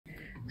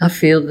I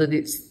feel that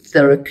it's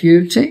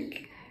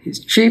therapeutic. It's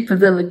cheaper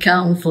than a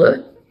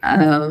counsellor.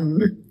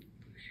 And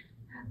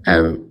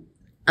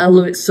I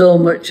love it so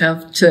much,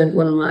 I've turned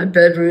one of my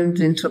bedrooms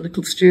into a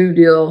little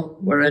studio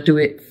where I do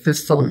it for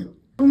fun.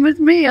 Come with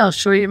me, I'll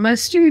show you my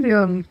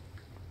studio.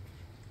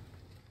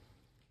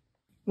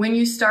 When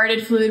you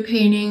started fluid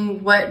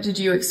painting, what did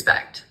you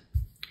expect?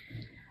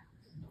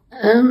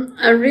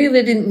 I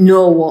really didn't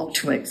know what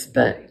to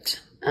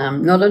expect.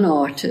 I'm not an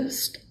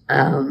artist,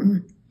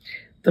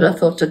 but I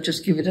thought I'd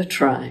just give it a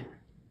try.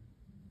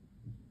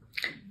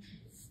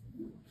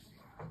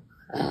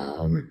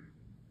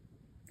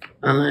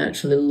 And I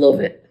actually love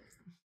it.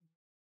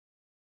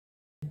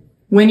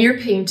 When you're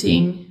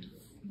painting,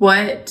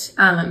 what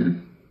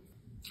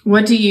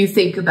do you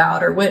think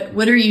about, or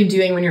what are you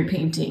doing when you're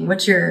painting?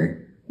 What's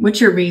your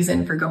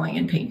reason for going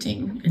and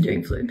painting and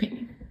doing fluid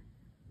painting?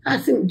 I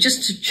think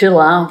just to chill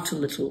out a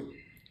little.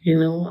 You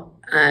know,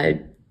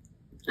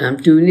 I'm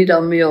doing it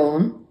on my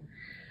own,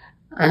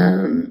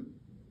 and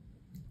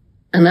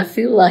I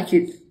feel like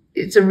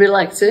it's a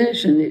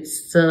relaxation.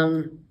 It's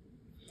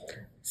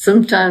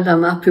sometimes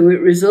I'm happy with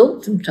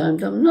results,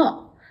 sometimes I'm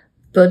not,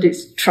 but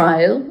it's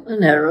trial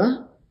and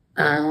error,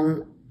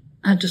 and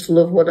I just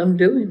love what I'm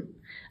doing.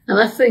 And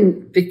I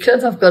think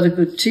because I've got a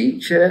good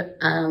teacher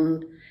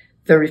and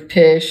very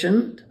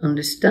patient,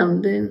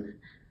 understanding,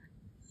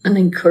 and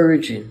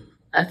encouraging,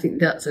 I think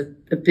that's a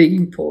big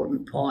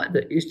important part,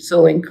 that you're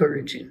so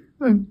encouraging.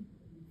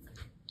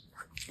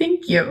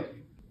 Thank you.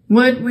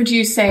 What would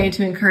you say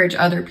to encourage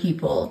other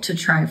people to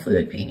try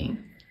fluid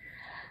painting?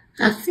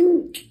 I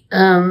think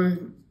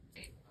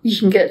you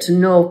can get to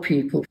know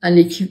people, and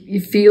you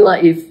feel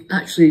like you've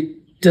actually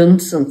done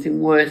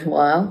something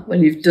worthwhile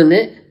when you've done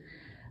it.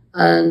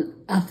 And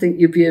I think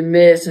you'll be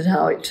amazed at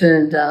how it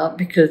turned out,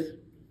 because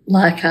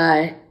like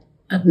I'd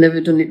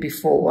never done it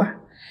before.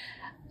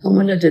 And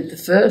when I did the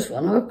first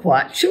one, I was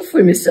quite chuffed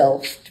with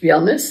myself, to be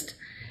honest.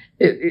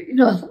 You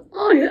know, I thought,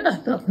 oh yeah,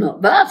 that's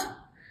not bad.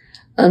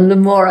 And the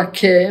more I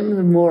came,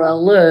 the more I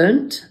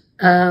learned.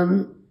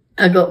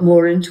 I got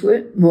more into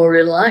it, more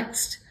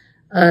relaxed,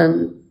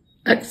 and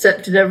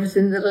accepted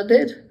everything that I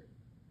did.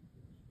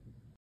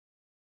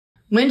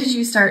 When did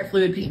you start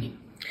fluid painting?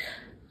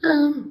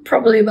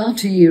 Probably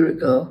about a year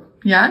ago.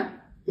 Yeah?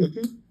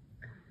 Mm-hmm.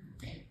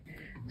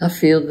 I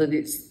feel that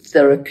it's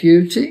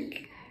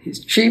therapeutic. It's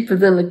cheaper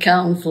than a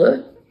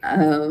counsellor.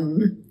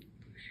 And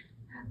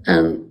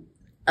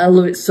I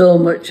love it so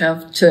much,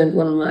 I've turned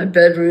one of my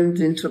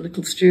bedrooms into a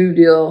little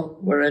studio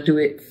where I do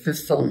it for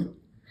fun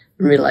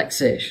and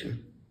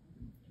relaxation.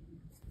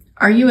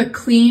 Are you a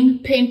clean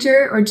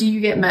painter, or do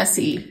you get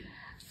messy?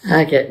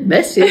 I get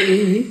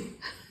messy.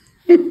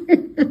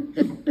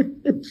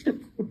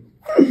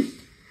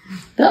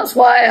 That's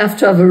why I have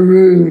to have a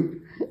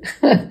room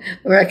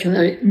where I can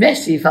have it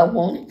messy if I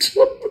want.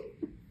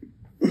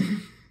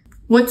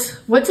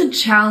 What's a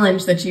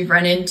challenge that you've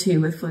run into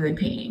with fluid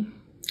painting?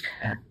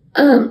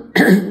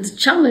 The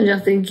challenge, I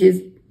think,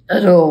 is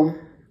at home.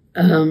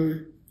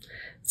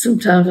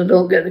 Sometimes I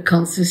don't get the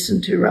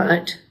consistency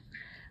right.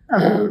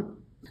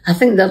 I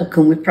think that'll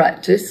come with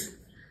practice.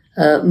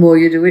 More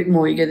you do it,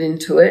 more you get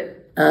into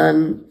it,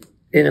 and,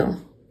 you know,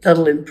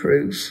 that'll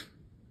improve.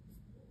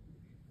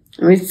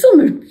 I mean,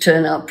 some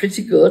turn out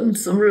pretty good and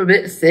some are a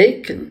bit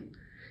thick, and,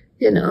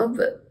 you know,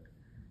 but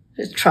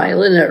it's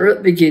trial and error at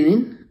the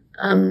beginning,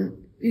 and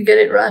you get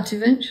it right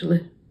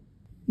eventually.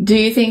 Do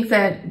you think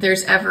that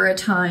there's ever a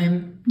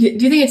time, do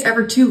you think it's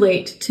ever too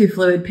late to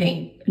fluid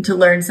paint and to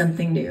learn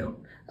something new?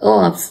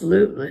 Oh,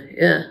 absolutely,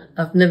 yeah.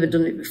 I've never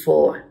done it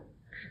before.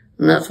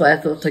 And that's why I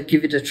thought I'd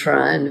give it a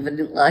try, and if I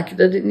didn't like it,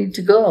 I didn't need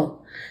to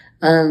go.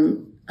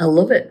 And I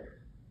love it.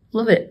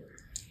 Love it.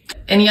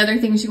 Any other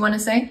things you want to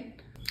say?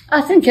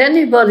 I think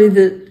anybody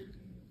that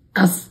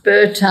has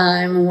spare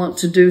time and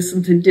wants to do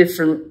something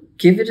different,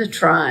 give it a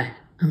try.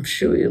 I'm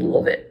sure you'll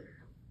love it.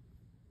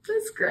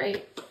 That's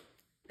great.